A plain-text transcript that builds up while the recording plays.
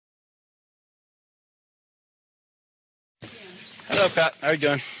up, Pat? How you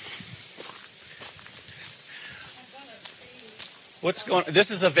doing? What's going on? This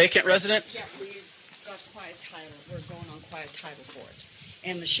is a vacant residence? Yeah, we've got quiet title. We're going on quiet title for it.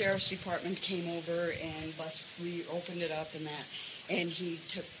 And the sheriff's department came over and we opened it up and that, and he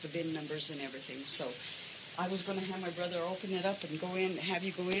took the VIN numbers and everything. So I was going to have my brother open it up and go in, have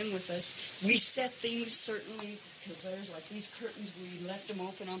you go in with us. We set things certainly, because there's like these curtains, we left them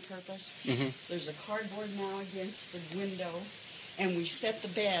open on purpose. Mm-hmm. There's a cardboard now against the window, and we set the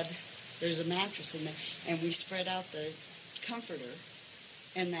bed. There's a mattress in there, and we spread out the comforter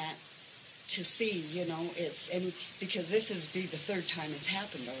and that to see, you know, if any, because this is the third time it's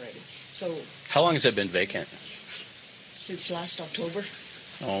happened already. So how long has it been vacant? Since last October.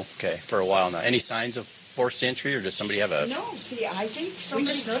 Oh, okay, for a while now. Any signs of forced entry, or does somebody have a... No, see, I think We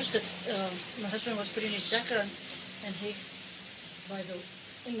somebody... just noticed that my husband was putting his jacket on, and he,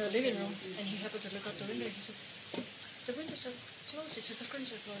 in the living room, and he happened to look out the window, and he said, the windows are closed, he said, the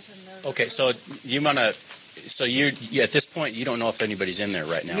curtains are closed, and... Okay, so you want to... So you at this point, you don't know if anybody's in there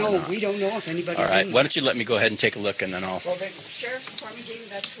right now. No, or not. we don't know if anybody's All right, in there. why don't you let me go ahead and take a look, and then I'll... Well, the sheriff's department gave me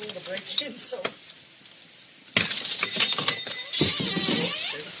that tool to break in, so...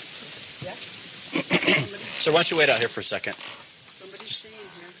 Yeah. So why don't you wait out here for a second? Somebody's staying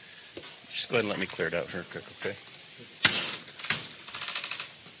here. Just go ahead and let me clear it out here quick, okay?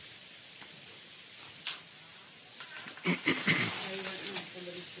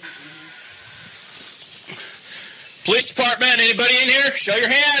 Somebody's staying here. Police department, anybody in here? Show your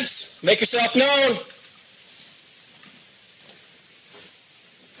hands. Make yourself known.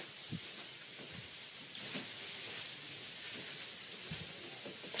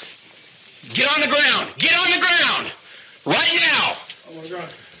 Get on the ground. Get on the ground. Right now. Oh my God.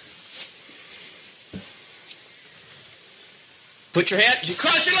 Put your hand,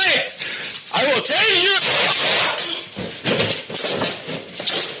 cross your legs. I will tell you.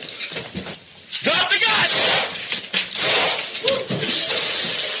 Drop the gun.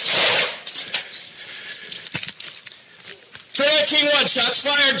 Trinidad King 1, shots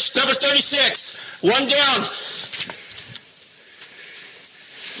fired, number 36. One down.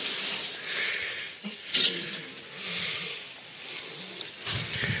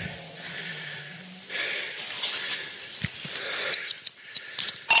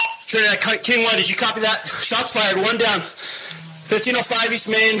 Trinidad King 1, did you copy that? Shots fired, one down. 1505 East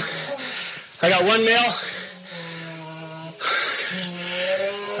Main. I got one male.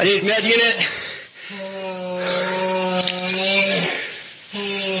 I need med unit.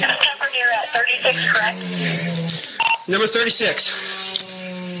 You're at 36, correct? Number 36.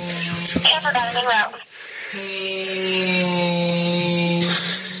 Camper got en route.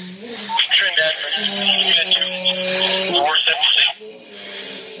 Trinidad, unit 2, 476.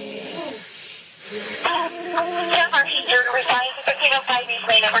 Camper, you're residing to 1505 East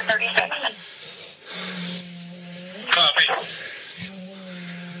Main, number 36. Copy.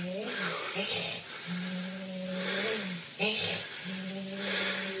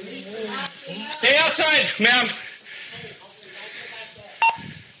 Stay outside, ma'am.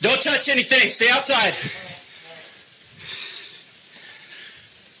 Don't touch anything. Stay outside.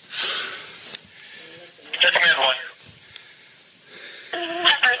 Check command 1.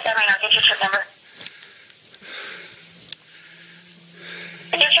 Camper 7, I'll get your trip number.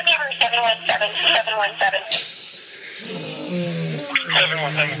 Your trip number is 717.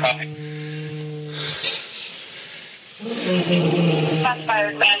 717, copy. Shots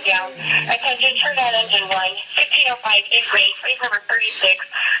fired, man down. Attention, turn that engine 1. 1505 East Main, plate number 36.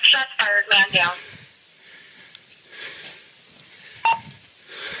 Shots fired, man down.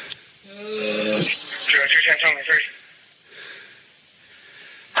 Zero 210, tell me 3.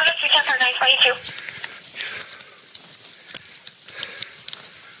 Project 210 for 922.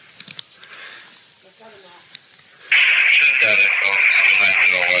 Trinidad info,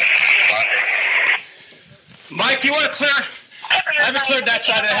 Mike, you want to clear? I haven't cleared that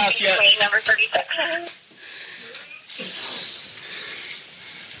side of the house yet. Number 36.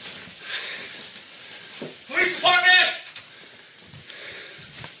 Police department!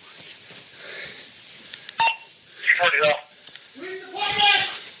 40 off. Police department!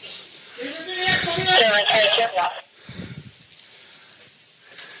 Is this in here? Show me that. 722 off.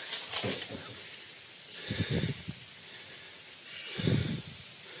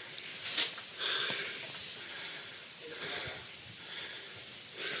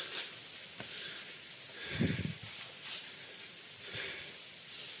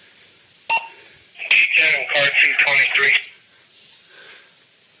 D10 car 223.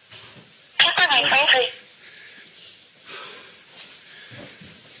 Camper 923.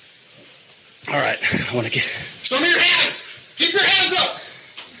 All right, I want to get... Show me your hands! Keep your hands up.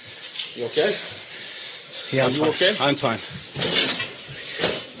 You okay? Yeah, I'm fine. Okay? I'm fine.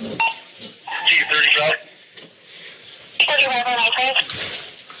 G35. 45 on I-5.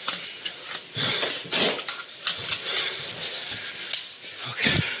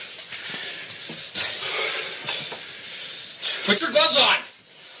 Okay. Put your gloves on.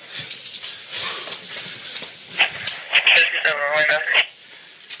 57 on line after.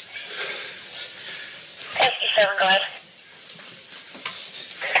 57, go ahead.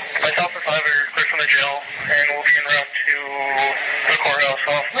 Myself and 5 are clear from the jail, and we'll be en route to the courthouse.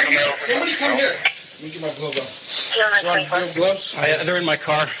 Come here. Somebody come here. Let me get my glove on. 0924. John, you have gloves? They're in my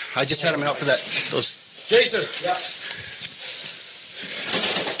car. I just had them out for those. Jason. Yeah.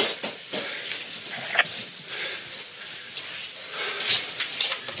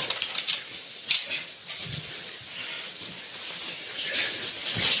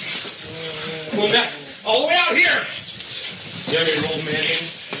 Come on back. All the way out here. You have any roll man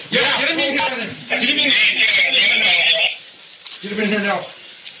in? Yeah, get him in here. Get him in here. Get him in here now.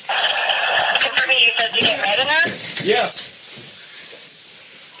 Confirming you said to get red in there? Yes.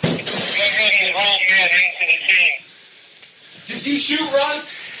 Did he shoot, Ron?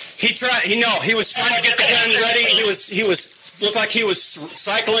 He tried. He was trying to get the gun ready. He was looked like he was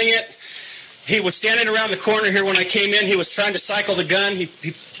cycling it. He was standing around the corner here when I came in. He was trying to cycle the gun.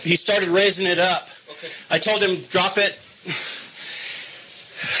 He started raising it up. Okay. I told him drop it.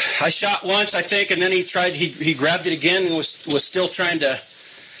 I shot once, I think, and then he tried. He grabbed it again and was still trying to.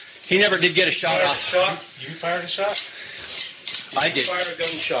 He never did get a shot off. You fired a shot? I did. Fire a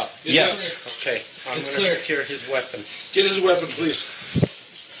gunshot. Yes. Okay. I'm It's going to clear. secure his weapon. Get his weapon, please.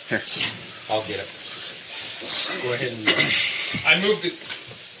 Here. I'll get it. Go ahead and. I moved it.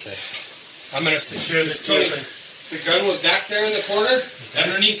 Okay. I'm going to secure this weapon. The gun was back there in the corner,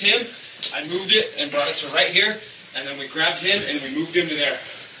 underneath him. I moved it and brought it to right here, and then we grabbed him and we moved him to there.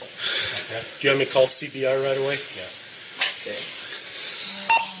 Okay. Do you want me to call CBR right away? Yeah. Okay.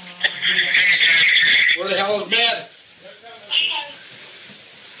 Where the hell is Matt?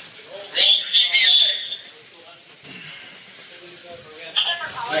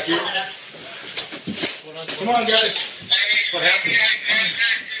 Back here. Come on, guys. What happened?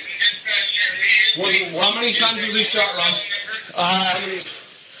 How many times was he shot, Ron?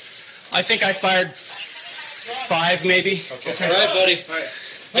 I think I fired 5, maybe. Okay. All right, buddy. All right.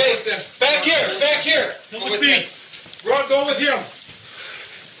 Hey, back here, back here. Come with me. Ron, go with him.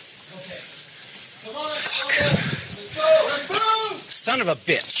 Come on, let's go. Let's move. Son of a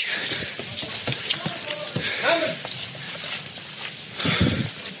bitch.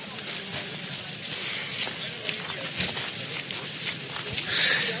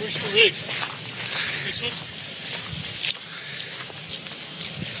 Where's your rig? This one?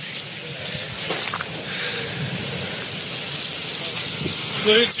 Go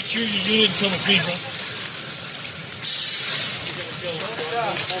ahead and secure your unit and come with me, bro.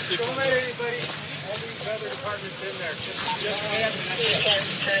 Don't let anybody, all these other departments in there. Just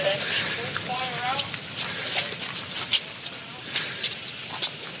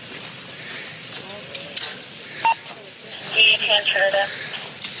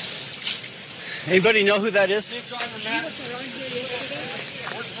Anybody know who that is?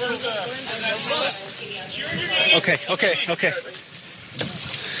 Okay.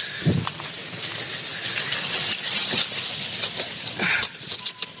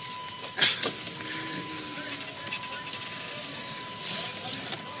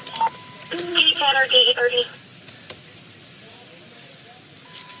 Tanner, DE30.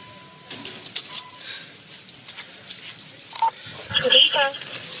 D10.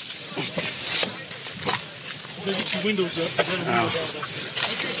 Go get your windows up.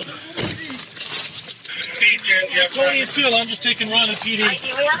 Tony and Phil, I'm just taking Ron to PD.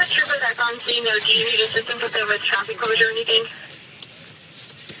 Do we have a trooper that's on scene though? Do you need assistance with the traffic closure or anything?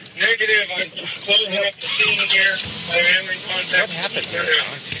 Negative. I'm closing up the scene here. I am in contact. What happened there?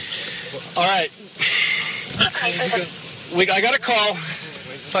 All right. I got a call.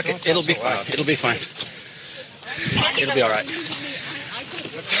 Fuck it. It'll be fine. It'll be fine. It'll be all right.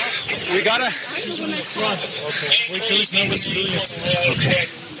 We gotta. Okay. Wait till this number civilians. Okay.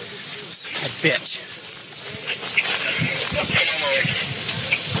 Son of a bitch.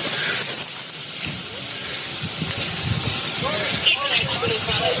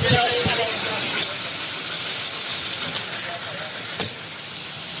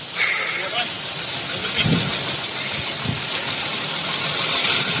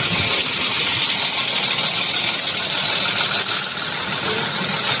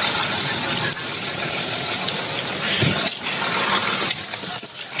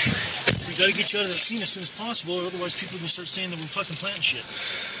 got to get you out of that scene as soon as possible, or otherwise people are going to start saying that we're fucking planting shit.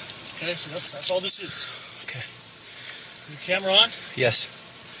 Okay, so that's all this is. Okay. Your camera on? Yes.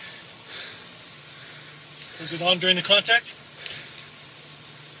 Was it on during the contact?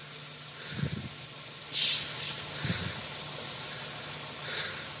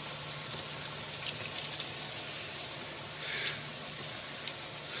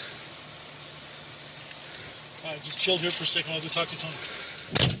 All right, just chill here for a second. I'll go talk to Tony.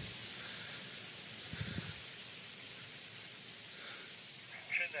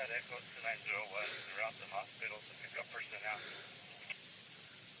 Trinidad Echo to 901. They're out the hospital to pick up personnel.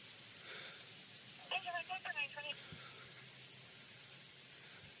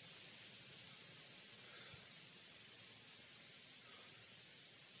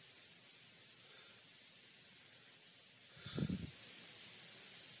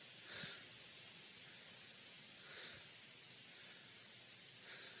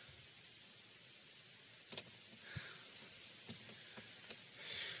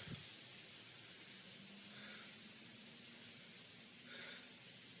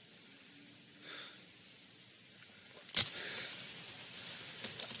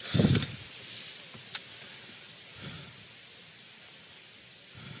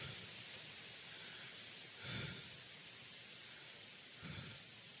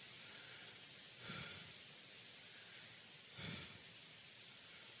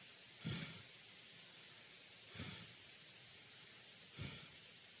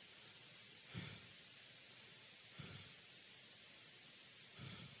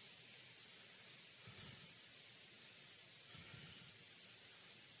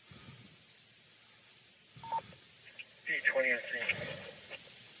 D20 and 3.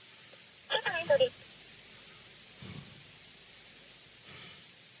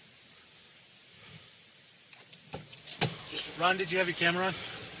 Ron, did you have your camera on?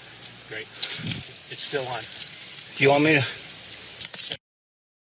 Great. It's still on. Do you want me to?